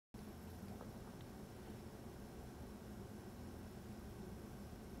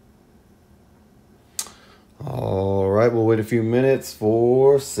a few minutes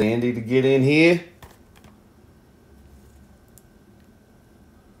for Sandy to get in here.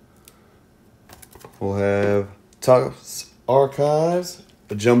 We'll have Topps Archives,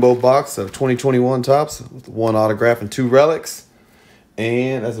 a jumbo box of 2021 Topps with 1 autograph and 2 relics.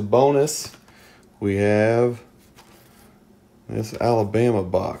 And as a bonus, we have this Alabama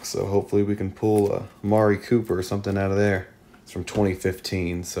box. So hopefully we can pull a Mari Cooper or something out of there. It's from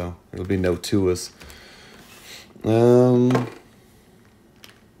 2015, so there'll be no Tuas.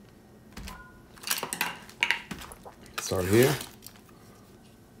 Start here.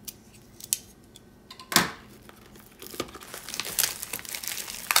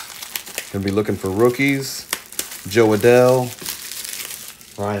 Gonna be looking for rookies. Jo Adell,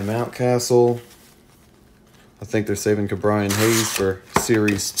 Ryan Mountcastle. I think they're saving Ke'Bryan Hayes for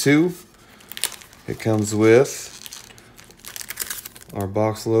Series 2. It comes with our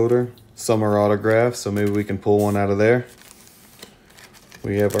box loader, summer autograph, so maybe we can pull one out of there.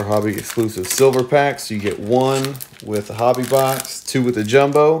 We have our hobby exclusive silver packs. You get 1 with a hobby box, 2 with a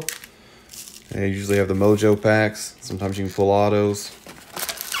jumbo. They usually have the Mojo packs. Sometimes you can pull autos.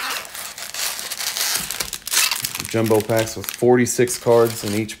 Jumbo packs with 46 cards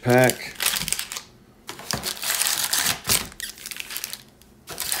in each pack.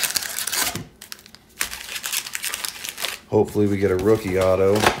 Hopefully we get a rookie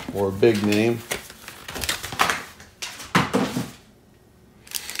auto or a big name.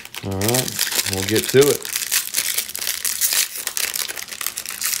 All right, we'll get to it.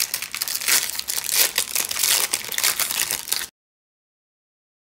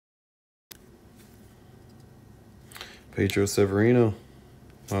 Pedro Severino,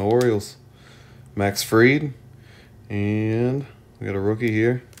 my Orioles. Max Fried, and we got a rookie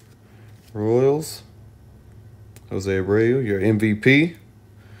here. Royals. Jose Abreu, your MVP.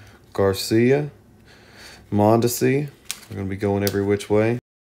 Garcia. Mondesi. We're going to be going every which way.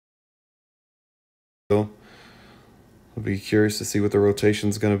 So I'll be curious to see what the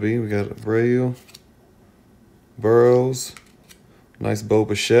rotation's going to be. We got Abreu. Burrows. Nice Bo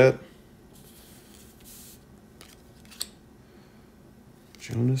Bichette.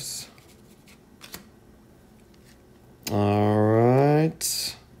 Jonas. All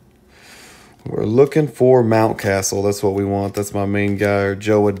right. We're looking for Mountcastle. That's what we want. That's my main guy, or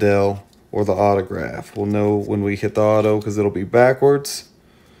Jo Adell, or the autograph. We'll know when we hit the auto because it'll be backwards.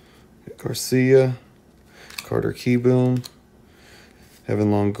 Garcia, Carter Kieboom,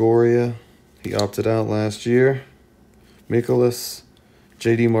 Evan Longoria. He opted out last year. Mikolas,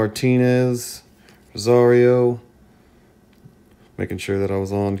 JD Martinez, Rosario. Making sure that I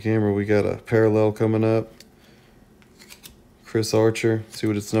was on camera. We got a parallel coming up. Chris Archer. See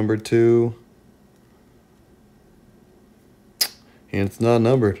what it's numbered to. And it's not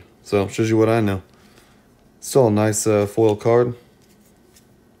numbered. So shows you what I know. Still a nice foil card.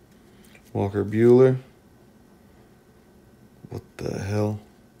 Walker Buehler. What the hell?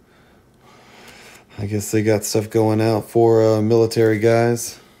 I guess they got stuff going out for military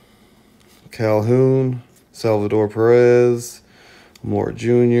guys. Calhoun. Salvador Perez. Moore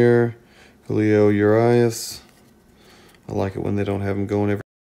Jr., Julio Urias. I like it when they don't have him going every.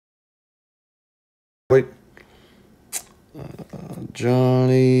 Wait.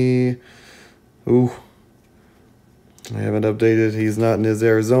 Johnny. Ooh. I haven't updated. He's not in his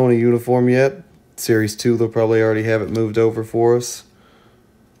Arizona uniform yet. Series 2, they'll probably already have it moved over for us.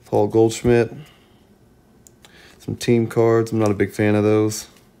 Paul Goldschmidt. Some team cards. I'm not a big fan of those.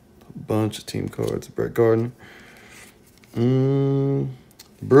 A bunch of team cards. Brett Gardner.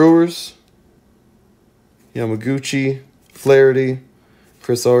 Brewers, Yamaguchi, Flaherty,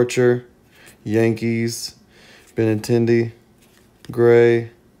 Chris Archer, Yankees, Benintendi,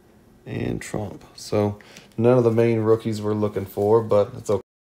 Gray, and Trump. So none of the main rookies we're looking for, but it's okay.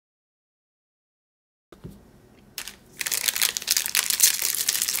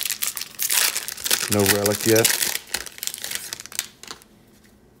 No relic yet.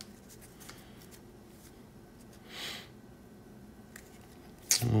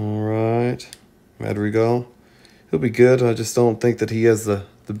 All right, Madrigal. He'll be good. I just don't think that he has the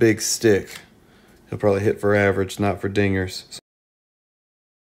big stick. He'll probably hit for average, not for dingers.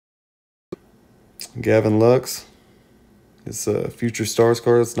 Gavin Lux. It's a Future Stars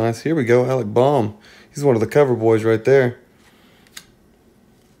card. That's nice. Here we go. Alec Baum. He's one of the cover boys right there.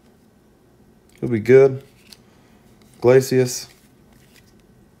 He'll be good. Glacius.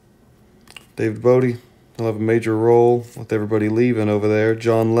 David Bodie. He'll have a major role with everybody leaving over there.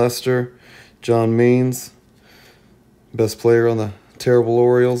 John Lester. John Means. Best player on the terrible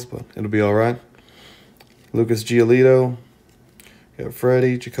Orioles, but it'll be all right. Lucas Giolito. Got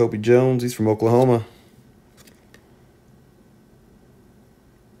Freddie. Jacoby Jones. He's from Oklahoma.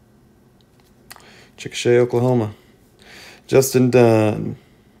 Chickasha, Oklahoma. Justin Dunn.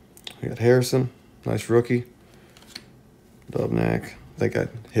 We got Harrison. Nice rookie. Dubnak. I think I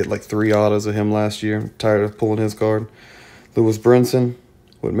hit like 3 autos of him last year. I'm tired of pulling his card. Lewis Brinson.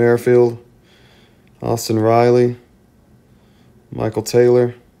 Whit Merrifield. Austin Riley. Michael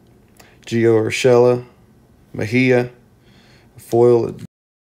Taylor. Gio Urshela. Mejia. Foil.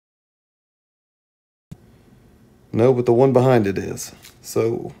 No, but the one behind it is.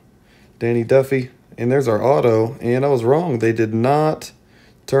 So, Danny Duffy. And there's our auto. And I was wrong. They did not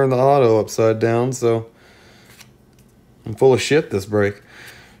turn the auto upside down. So, I'm full of shit this break.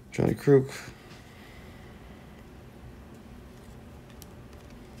 Johnny Krug.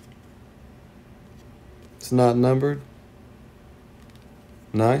 It's not numbered.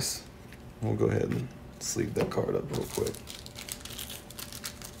 Nice. We'll go ahead and sleeve that card up real quick.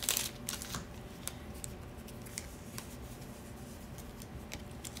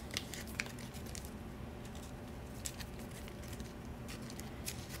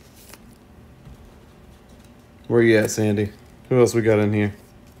 Where you at, Sandy? Who else we got in here?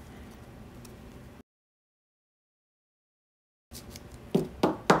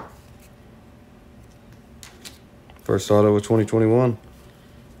 First auto of 2021.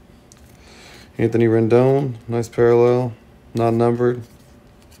 Anthony Rendon, nice parallel, not numbered.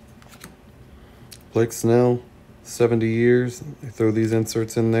 Blake Snell, 70 years. They throw these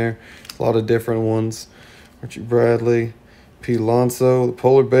inserts in there. A lot of different ones. Archie Bradley, Pete Alonso, the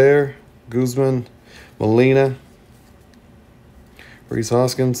Polar Bear, Guzman, Molina, Reese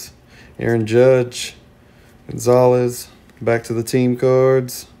Hoskins, Aaron Judge, Gonzalez, back to the team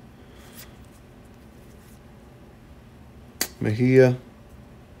cards. Mejia.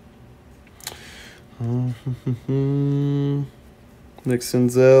 Nick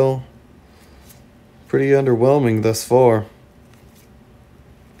Senzel. Pretty underwhelming thus far.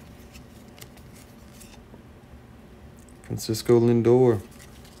 Francisco Lindor.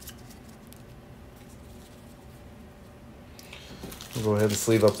 We'll go ahead and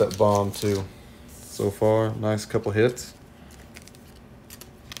sleeve up that bomb too. So far, nice couple hits.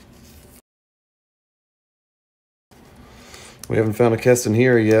 We haven't found a Keston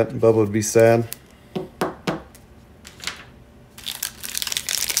here yet. Bubba would be sad.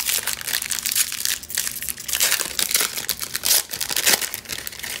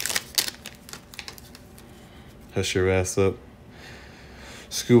 Hush your ass up.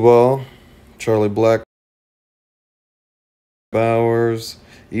 Skubal, Charlie Black, Bowers,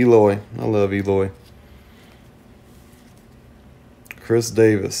 Eloy. I love Eloy. Chris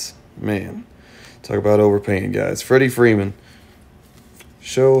Davis. Man, talk about overpaying, guys. Freddie Freeman.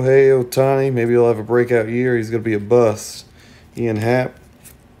 Shohei Ohtani. Maybe he'll have a breakout year. He's going to be a bust. Ian Happ.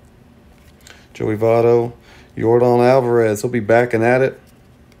 Joey Votto. Yordan Alvarez. He'll be backing at it.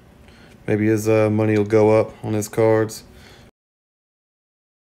 Maybe his money will go up on his cards.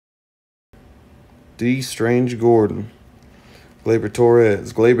 D. Strange Gordon. Gleyber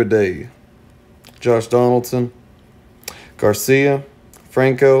Torres. Gleyber Day. Josh Donaldson. Garcia.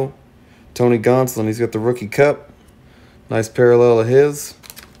 Franco. Tony Gonsolin. He's got the rookie cup. Nice parallel of his.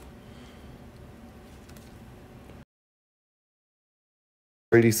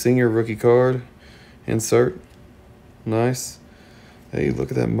 Brady Singer rookie card. Insert. Nice. Hey, look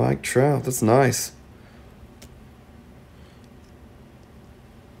at that Mike Trout. That's nice.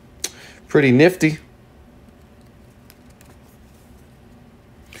 Pretty nifty.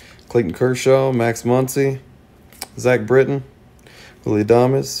 Clayton Kershaw, Max Muncy, Zach Britton, Willie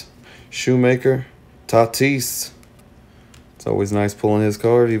Adames, Shoemaker, Tatis. It's always nice pulling his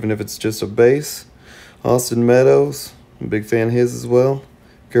card, even if it's just a base. Austin Meadows, I'm a big fan of his as well.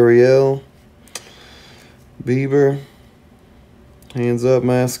 Gurriel, Bieber, hands up,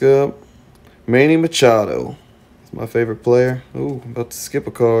 mask up. Manny Machado, he's my favorite player. Ooh, I'm about to skip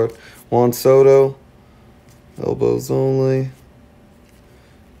a card. Juan Soto, elbows only.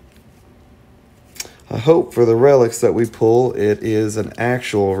 I hope for the relics that we pull, it is an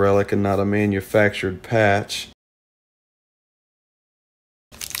actual relic and not a manufactured patch.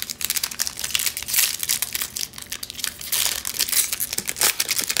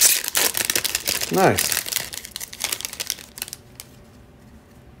 Nice.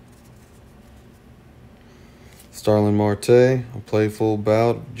 Starling Marte, a playful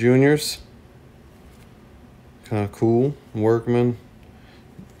bout of juniors. Kind of cool. Workman,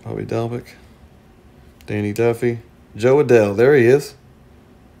 Bobby Dalbec, Danny Duffy, Joe Adell. There he is.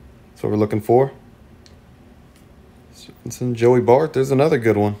 That's what we're looking for. Stephenson, Joey Bart. There's another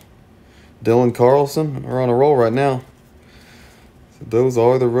good one. Dylan Carlson. We're on a roll right now. So those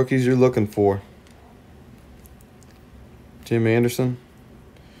are the rookies you're looking for. Jim Anderson.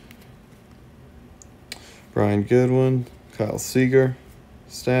 Brian Goodwin, Kyle Seager,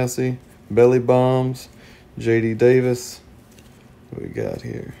 Stassi, Belly Bombs, J.D. Davis. What we got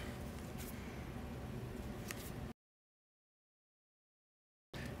here?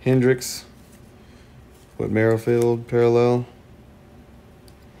 Hendricks, Whit Merrifield, parallel.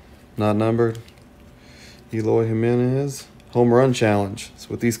 Not numbered. Eloy Jimenez, home run challenge. So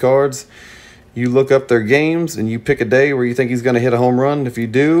with these cards, you look up their games and you pick a day where you think he's going to hit a home run. If you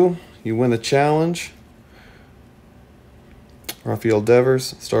do, you win the challenge. Rafael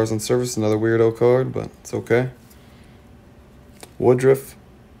Devers, Stars on Service, another weirdo card, but it's okay. Woodruff,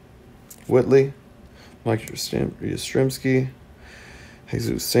 Whitley, Mike Yastrzemski,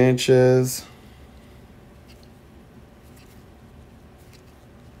 Jesus Sanchez.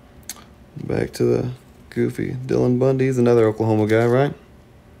 Back to the goofy Dylan Bundy. He's another Oklahoma guy, right?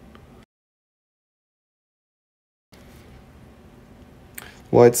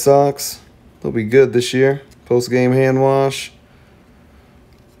 White Sox, they'll be good this year. Post-game hand wash.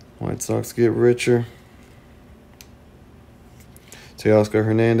 White Sox get richer. Teoscar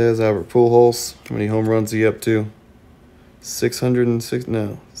Hernandez, Albert Pujols. How many home runs he up to?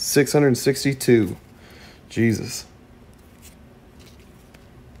 662. Jesus.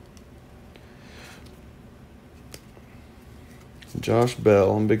 Josh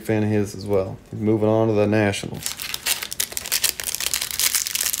Bell, I'm a big fan of his as well. Moving on to the Nationals.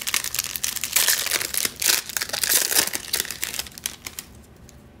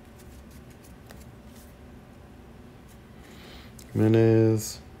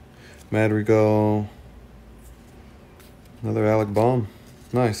 Jimenez, Madrigal, another Alec Baum.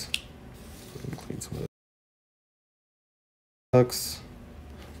 Nice. Clean some of the Ducks.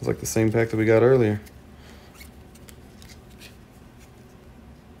 It's like the same pack that we got earlier.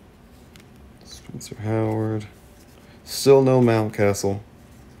 Spencer Howard. Still no Mountcastle.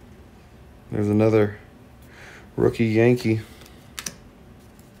 There's another rookie Yankee.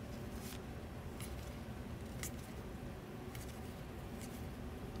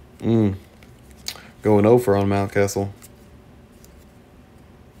 Going over on Mountcastle.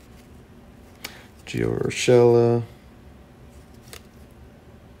 Gio Urshela.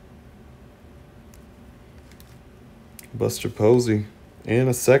 Buster Posey. And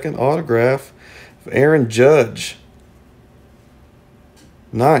a second autograph of Aaron Judge.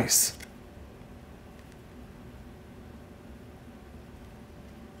 Nice.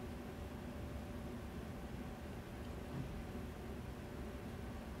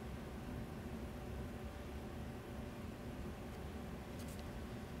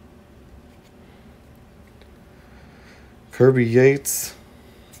 Kirby Yates.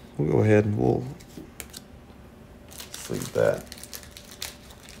 We'll go ahead and we'll leave that.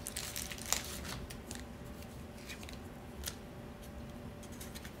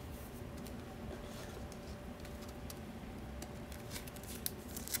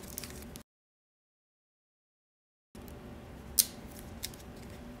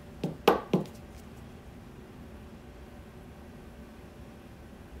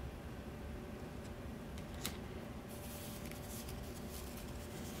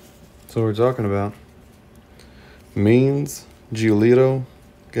 So we're talking about Means, Giolito,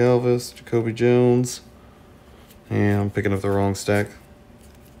 Galvis, Jacoby Jones. And I'm picking up the wrong stack.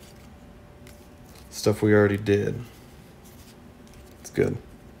 Stuff we already did. It's good.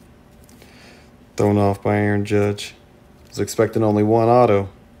 Thrown off by Aaron Judge. Was expecting only one auto.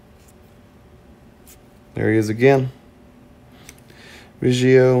 There he is again.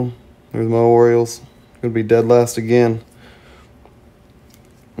 Biggio. There's my Orioles. Gonna be dead last again.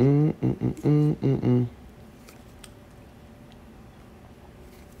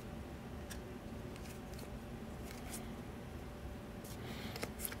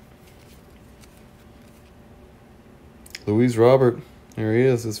 Luis Robert, there he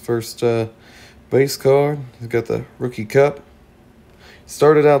is, his first base card. He's got the rookie cup.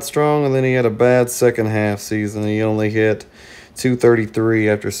 Started out strong, and then he had a bad second half season. He only hit 233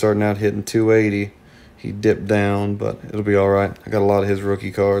 after starting out hitting 280. He dipped down, but it'll be all right. I got a lot of his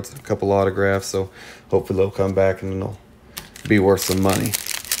rookie cards, a couple autographs, so hopefully they'll come back and they'll be worth some money.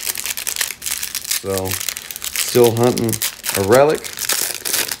 So, still hunting a relic.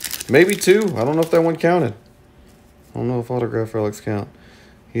 Maybe two. I don't know if that one counted. I don't know if autograph relics count.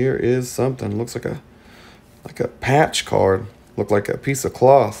 Here is something. Looks like a patch card. Looked like a piece of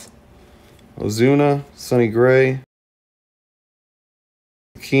cloth. Ozuna, Sonny Gray,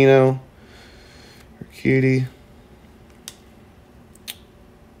 Aquino, Urquidy,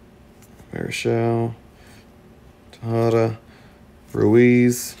 Marichal, Tejada,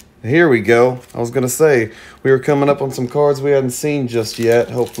 Ruiz, Here we go. I was going to say, we were coming up on some cards we hadn't seen just yet.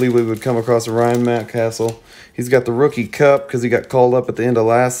 Hopefully we would come across a Ryan Mountcastle. He's got the rookie cup because he got called up at the end of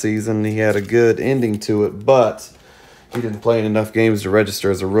last season. He had a good ending to it, but he didn't play in enough games to register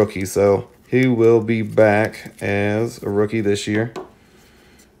as a rookie, so he will be back as a rookie this year.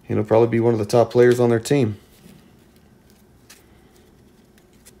 He'll probably be one of the top players on their team.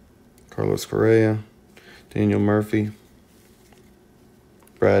 Carlos Correa, Daniel Murphy,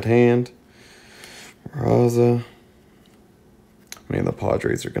 Brad Hand, Raza. Man, the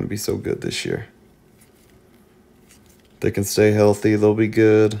Padres are going to be so good this year. If they can stay healthy, they'll be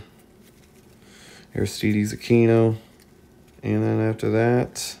good. Aristides Aquino. And then after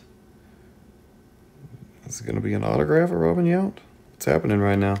that, is it going to be an autograph of Robin Yount? What's happening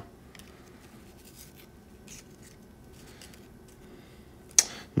right now?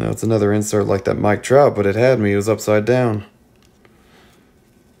 No, it's another insert like that Mike Trout, but it had me. It was upside down.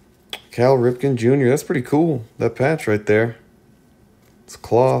 Cal Ripken Jr. That's pretty cool. That patch right there. It's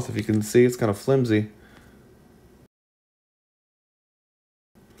cloth. If you can see, it's kind of flimsy.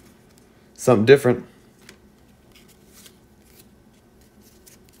 Something different.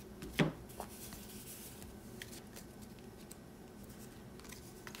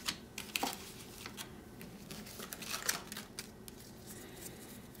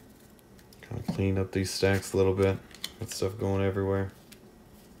 Kind of clean up these stacks a little bit. That stuff going everywhere.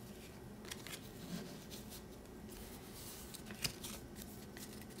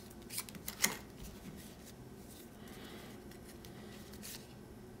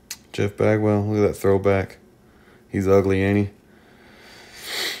 Jeff Bagwell, look at that throwback. He's ugly, ain't he?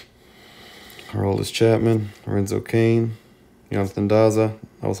 Aroldis Chapman, Lorenzo Cain, Jonathan Daza.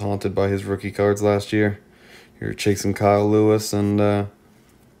 I was haunted by his rookie cards last year. You're chasing Kyle Lewis and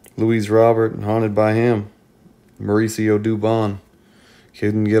Luis Robert, and haunted by him. Mauricio Dubon.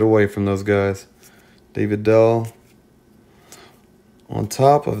 Couldn't get away from those guys. David Dahl. On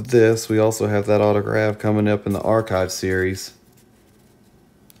top of this, we also have that autograph coming up in the Archive series.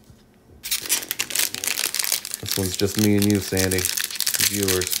 This one's just me and you, Sandy.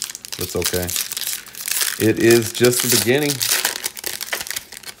 Viewers. It's okay. It is just the beginning.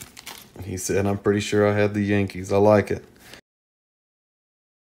 He said, I'm pretty sure I had the Yankees. I like it.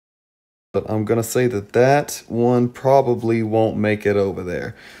 But I'm going to say that that one probably won't make it over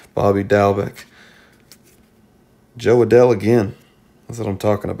there. Bobby Dalbec. Jo Adell again. That's what I'm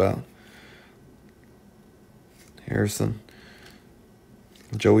talking about. Harrison.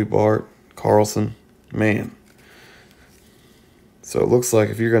 Joey Bart. Carlson. Man. So it looks like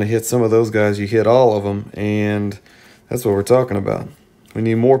if you're going to hit some of those guys, you hit all of them. And that's what we're talking about. We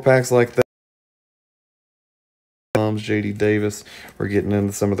need more packs like that. J.D. Davis. We're getting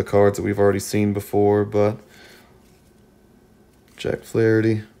into some of the cards that we've already seen before, but Jack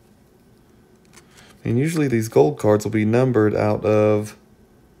Flaherty. And usually these gold cards will be numbered out of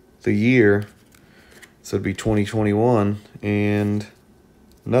the year. So it'd be 2021 and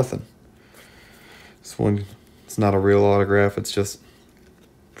nothing. This one, it's not a real autograph. It's just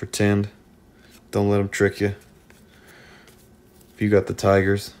pretend. Don't let them trick you. If you got the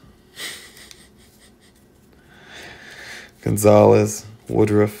Tigers. Gonzalez,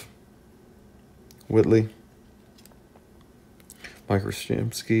 Woodruff, Whitley, Mike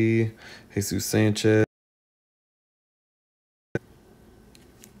Yastrzemski, Jesus Sanchez.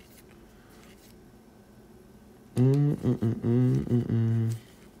 We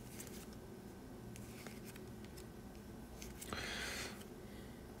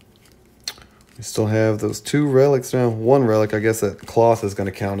still have those two relics now. One relic, I guess that cloth is going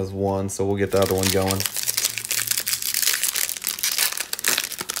to count as one, so we'll get the other one going.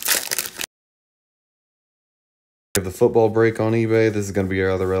 We have the football break on eBay. This is going to be our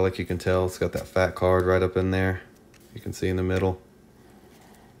other relic. You can tell it's got that fat card right up in there. You can see in the middle.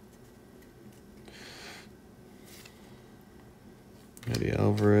 Eddie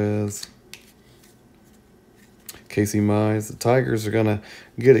Alvarez. Casey Mize. The Tigers are going to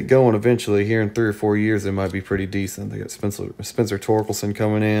get it going eventually. Here in 3 or 4 years, they might be pretty decent. They got Spencer Torkelson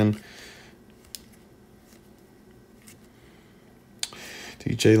coming in.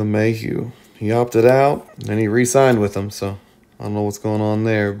 DJ LeMahieu. He opted out, and then he re-signed with them, so I don't know what's going on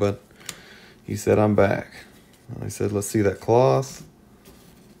there, but he said, I'm back. I said, let's see that cloth.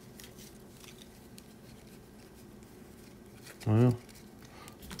 Well,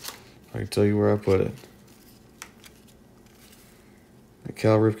 I can tell you where I put it.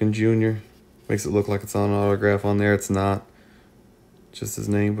 Cal Ripken Jr. Makes it look like it's on an autograph on there. It's not. Just his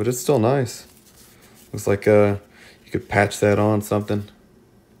name, but it's still nice. Looks like you could patch that on something.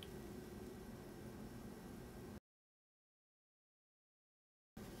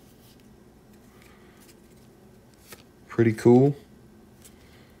 Pretty cool.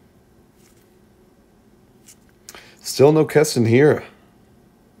 Still no Keston Hiura. I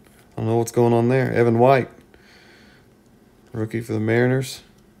don't know what's going on there. Evan White, rookie for the Mariners.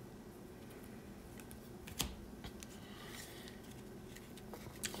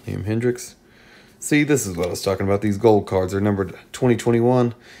 Liam Hendricks. See, this is what I was talking about. These gold cards are numbered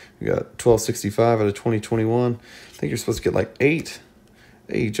 2021. We got 1265 out of 2021. I think you're supposed to get like 8.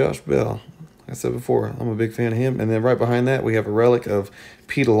 Hey, Josh Bell. Like I said before, I'm a big fan of him. And then right behind that, we have a relic of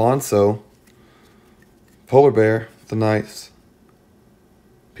Pete Alonso. Polar Bear, the nice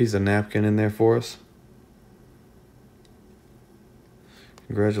piece of napkin in there for us.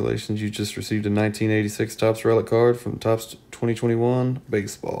 Congratulations, you just received a 1986 Topps Relic card from Topps 2021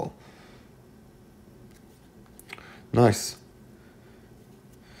 Baseball. Nice.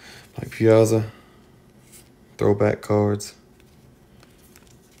 Mike Piazza. Throwback cards.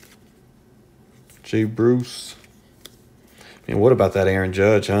 Jay Bruce. Man, what about that Aaron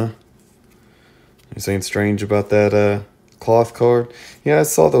Judge, huh? Anything strange about that cloth card? Yeah, I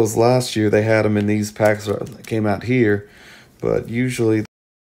saw those last year. They had them in these packs that came out here. But usually, they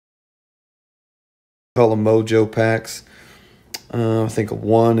call them Mojo packs. I think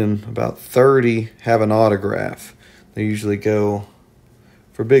 1 in about 30 have an autograph. They usually go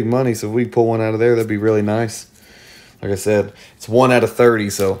for big money, so if we pull one out of there, that'd be really nice. Like I said, it's 1 out of 30,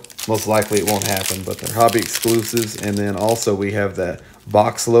 so most likely it won't happen, but they're hobby exclusives. And then also we have that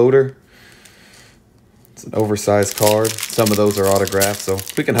box loader. It's an oversized card. Some of those are autographed, so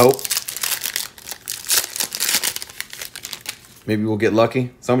we can hope. Maybe we'll get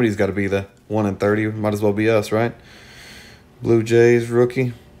lucky. Somebody's got to be the 1 in 30. Might as well be us, right? Blue Jays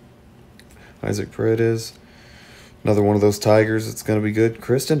rookie. Isaac Paredes. Another one of those Tigers. It's going to be good.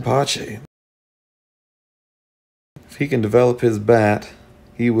 Kristen Pache. If he can develop his bat,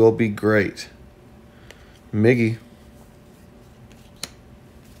 he will be great. Miggy.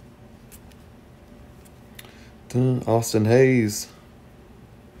 Austin Hayes.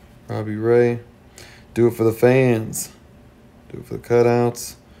 Robbie Ray. Do it for the fans. Do it for the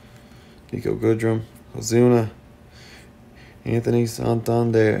cutouts. Nico Goodrum. Ozuna. Anthony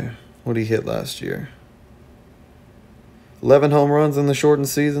Santander. What did he hit last year? 11 home runs in the shortened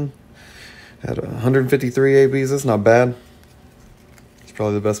season. Had 153 ABs. That's not bad. He's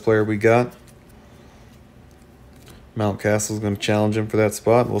probably the best player we got. Mountcastle's going to challenge him for that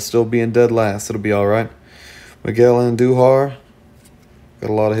spot. We'll still be in dead last. It'll be all right. Miguel Andujar. Got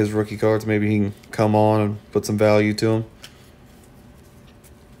a lot of his rookie cards. Maybe he can come on and put some value to him.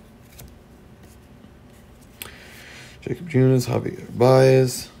 Jacob Junis, Javier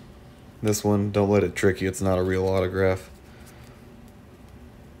Baez. This one, don't let it trick you. It's not a real autograph.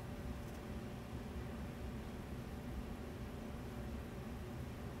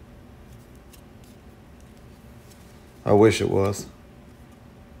 I wish it was.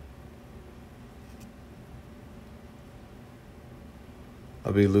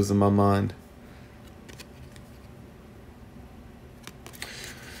 I'll be losing my mind.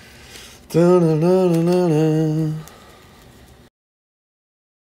 Da-na-na-na-na-na.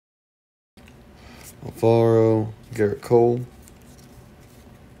 Alvaro, Garrett Cole,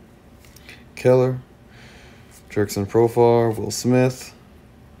 Keller, Jurickson Profar, Will Smith,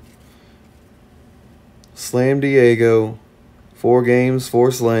 Slam Diego, 4 games,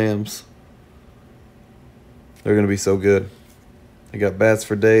 4 slams. They're going to be so good. They got bats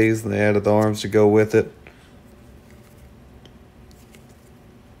for days, and they added the arms to go with it.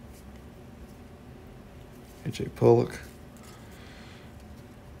 AJ Pollock.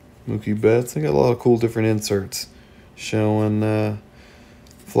 Mookie Betts. They got a lot of cool different inserts showing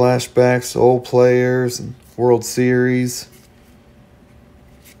flashbacks to old players and World Series.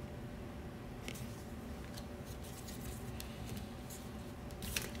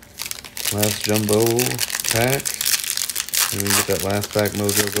 Last jumbo pack. Maybe we can get that last pack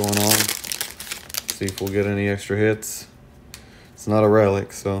mojo going on. See if we'll get any extra hits. It's not a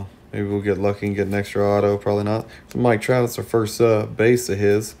relic, so maybe we'll get lucky and get an extra auto. Probably not. Mike Trout, it's our first base of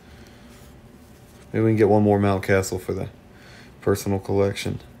his. Maybe we can get one more Mountcastle for the personal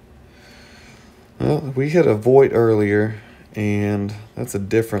collection. Well, we hit a Voit earlier, and that's a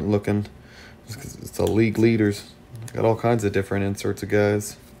different looking. It's a league leaders. Got all kinds of different inserts of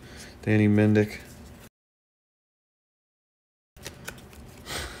guys. Danny Mendick.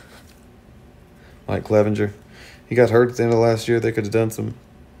 Mike Clevenger. He got hurt at the end of last year. They could have done some.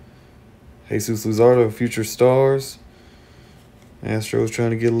 Jesus Luzardo, future stars. Astros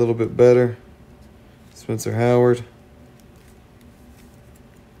trying to get a little bit better. Spencer Howard.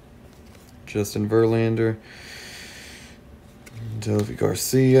 Justin Verlander. Deivi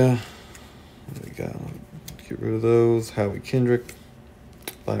Garcia. What do we got? Get rid of those. Howie Kendrick.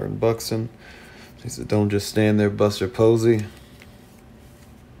 Byron Buxton. He said, don't just stand there, Buster Posey.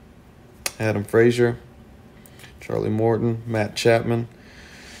 Adam Frazier. Charlie Morton. Matt Chapman.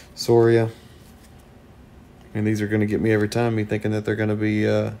 Soria. And these are going to get me every time, me thinking that they're going to be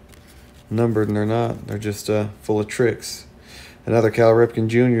numbered, and they're not. They're just full of tricks. Another Cal Ripken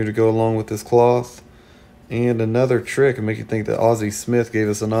Jr. to go along with this cloth. And another trick and make you think that Ozzie Smith gave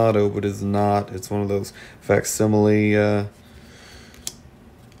us an auto, but it's not. It's one of those facsimile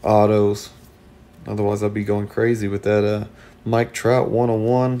autos. Otherwise, I'd be going crazy with that Mike Trout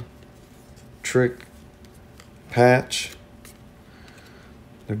 101 trick patch.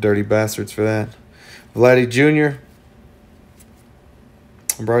 They're dirty bastards for that. Vladdy Jr.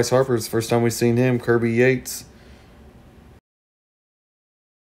 Bryce Harper, it's the first time we've seen him. Kirby Yates.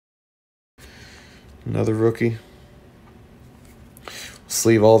 Another rookie.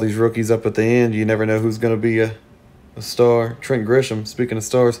 Sleeve all these rookies up at the end. You never know who's going to be a star. Trent Grisham, speaking of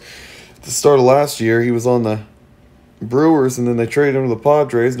stars. At the start of last year, he was on the Brewers, and then they traded him to the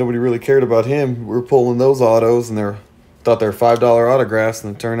Padres. Nobody really cared about him. We were pulling those autos, and thought they were $5 autographs,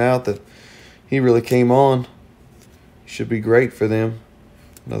 and it turned out that he really came on. Should be great for them.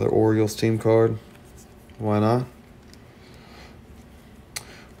 Another Orioles team card. Why not?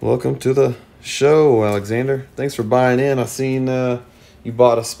 Welcome to the show, Alexander. Thanks for buying in. I seen you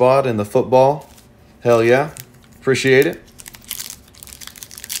bought a spot in the football. Hell yeah. Appreciate it.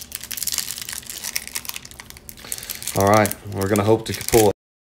 All right. We're going to hope to pull a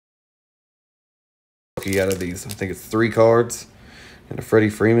rookie out of these. I think it's 3 cards. And a Freddie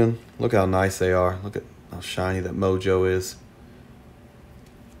Freeman. Look how nice they are. Look at how shiny that mojo is.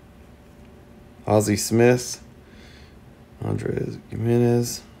 Ozzie Smith. Andres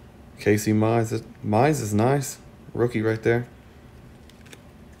Gimenez. Casey Mize. Mize is nice. Rookie right there.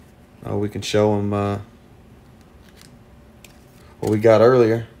 Oh, we can show him what we got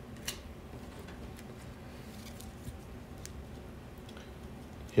earlier.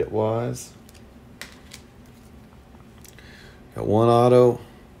 Hit-wise. Got 1 auto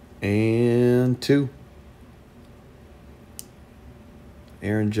and 2.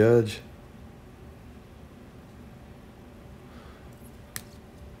 Aaron Judge.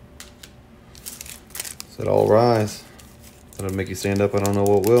 Said all rise. That'll make you stand up. I don't know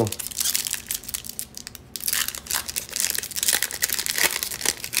what will.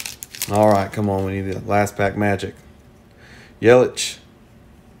 All right, come on. We need the last pack magic. Yelich.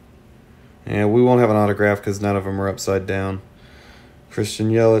 And we won't have an autograph because none of them are upside down. Christian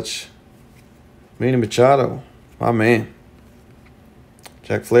Yelich. Manny Machado. My man.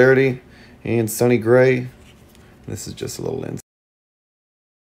 Jack Flaherty. And Sonny Gray. This is just a little inside.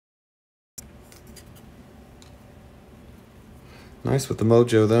 Nice with the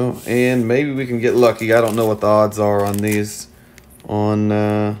mojo, though. And maybe we can get lucky. I don't know what the odds are on these.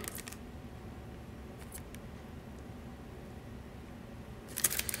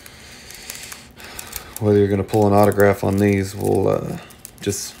 Whether you're going to pull an autograph on these, we'll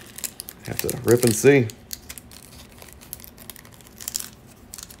just have to rip and see.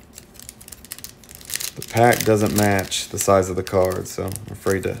 The pack doesn't match the size of the card, so I'm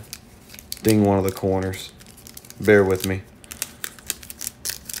afraid to ding one of the corners. Bear with me.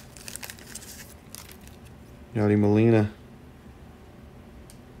 Yadi Molina.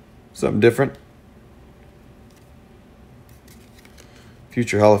 Something different.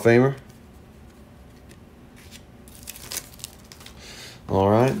 Future Hall of Famer. All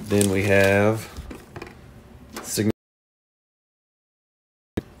right, then we have signature.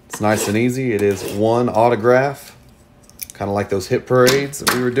 It's nice and easy. It is 1 autograph, kind of like those hit parades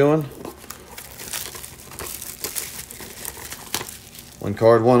that we were doing. 1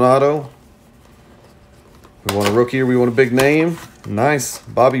 card, 1 auto. We want a rookie or we want a big name. Nice.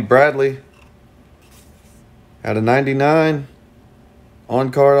 Bobby Bradley. Out of 99.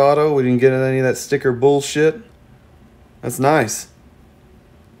 On-card auto. We didn't get any of that sticker bullshit. That's nice.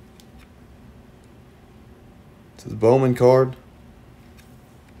 This is Bowman card.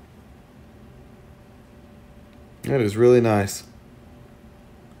 That is really nice.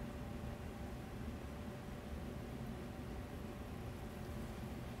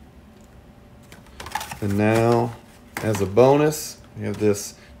 And now, as a bonus, we have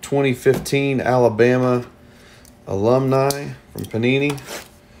this 2015 Alabama alumni from Panini.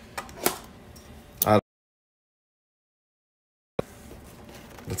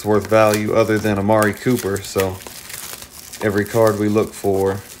 It's worth value other than Amari Cooper, so every card we look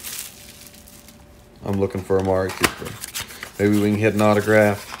for, I'm looking for Amari Cooper. Maybe we can hit an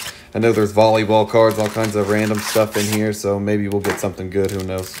autograph. I know there's volleyball cards, all kinds of random stuff in here, so maybe we'll get something good. Who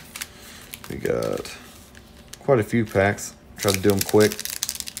knows? We got quite a few packs. Try to do them quick.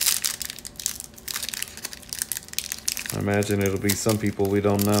 I imagine it'll be some people we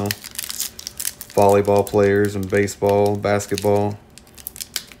don't know. Volleyball players and baseball, basketball.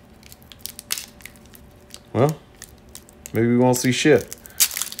 Well, maybe we won't see shit.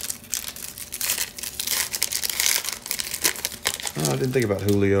 Oh, I didn't think about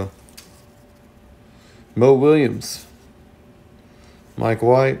Julio. Mo Williams. Mike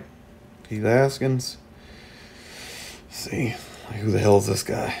White. Keith Askins. Let's see, who the hell is this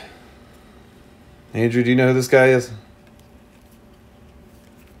guy? Andrew, do you know who this guy is?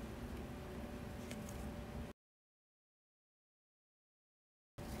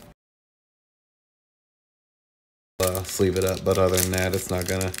 Sleeve it up, but other than that, it's not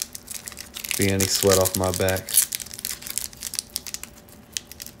gonna be any sweat off my back.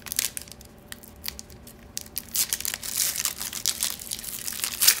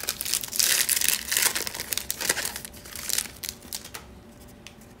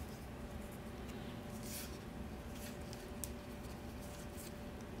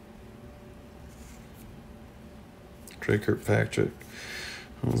 Trey Kirkpatrick.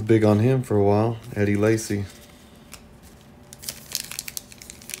 I was big on him for a while. Eddie Lacy.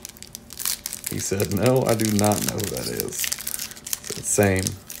 He said, no, I do not know who that is. Said, same.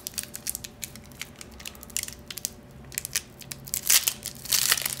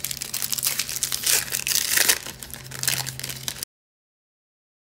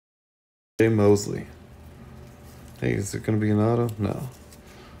 Jay Mosley. Hey, is it going to be an auto? No.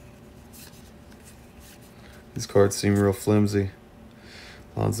 These cards seem real flimsy.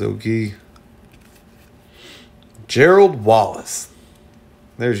 Lonzo Gee. Gerald Wallace.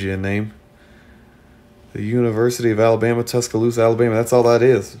 There's your name. The University of Alabama, Tuscaloosa, Alabama. That's all that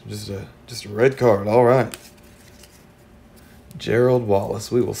is. Just a red card. All right. Gerald Wallace.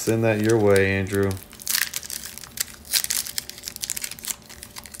 We will send that your way, Andrew.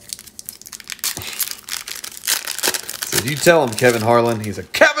 So you tell him, Kevin Harlan. He's a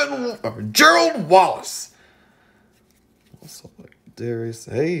Gerald Wallace. Also, Darius.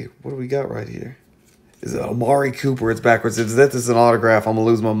 Hey, what do we got right here? Is it Amari Cooper? It's backwards. If this is an autograph, I'm going to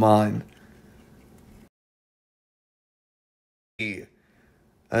lose my mind.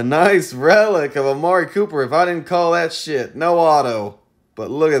 A nice relic of Amari Cooper. If I didn't call that shit. No auto.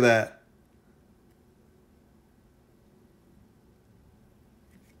 But look at that.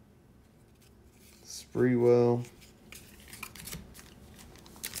 Spreewell.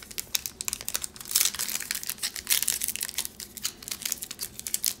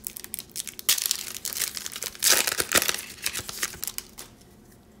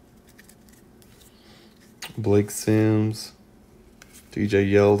 Blake Sims.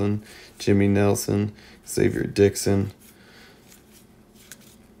 DJ Yeldon, Jimmy Nelson, Xavier Dixon.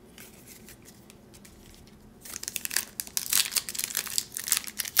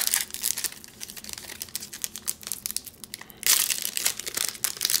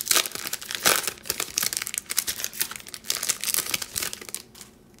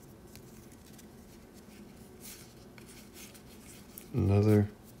 Another.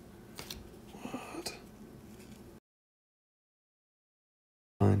 What?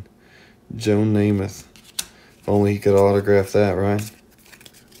 Fine. Joe Namath. If only he could autograph that, right?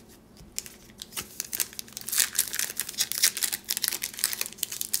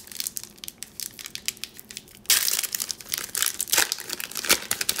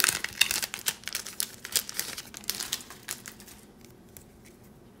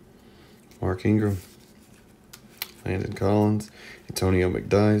 Mark Ingram. Landon Collins. Antonio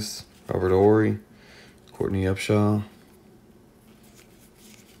McDyess. Robert Ory. Courtney Upshaw.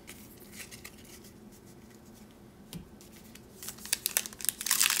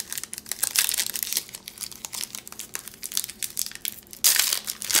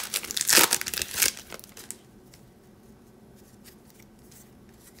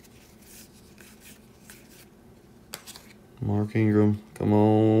 Mark Ingram, come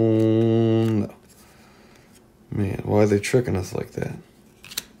on. No. Man, why are they tricking us like that?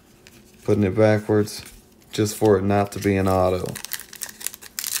 Putting it backwards just for it not to be an auto.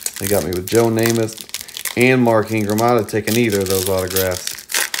 They got me with Joe Namath and Mark Ingram. I'd have taken either of those autographs.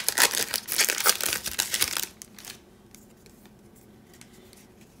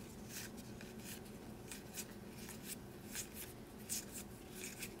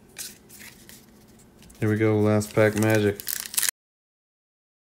 Here we go, last pack Magic.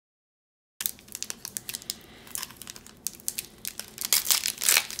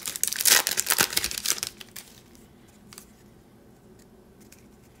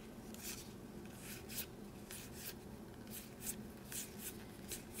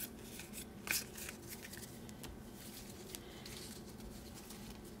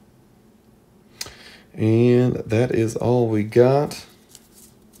 And that is all we got.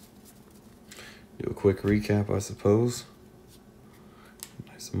 Do a quick recap, I suppose.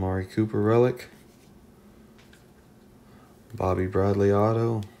 Nice Amari Cooper relic. Bobby Bradley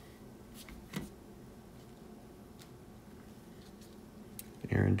auto.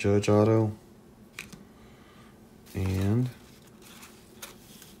 Aaron Judge auto. And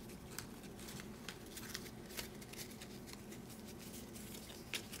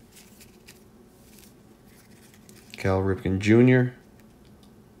Cal Ripken Jr.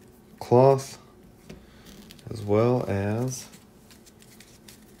 cloth, as well as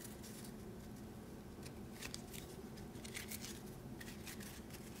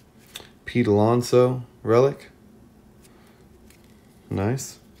Pete Alonso relic.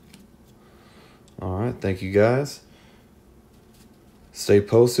 Nice. All right, thank you guys. Stay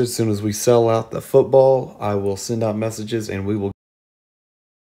posted. As soon as we sell out the football, I will send out messages and we will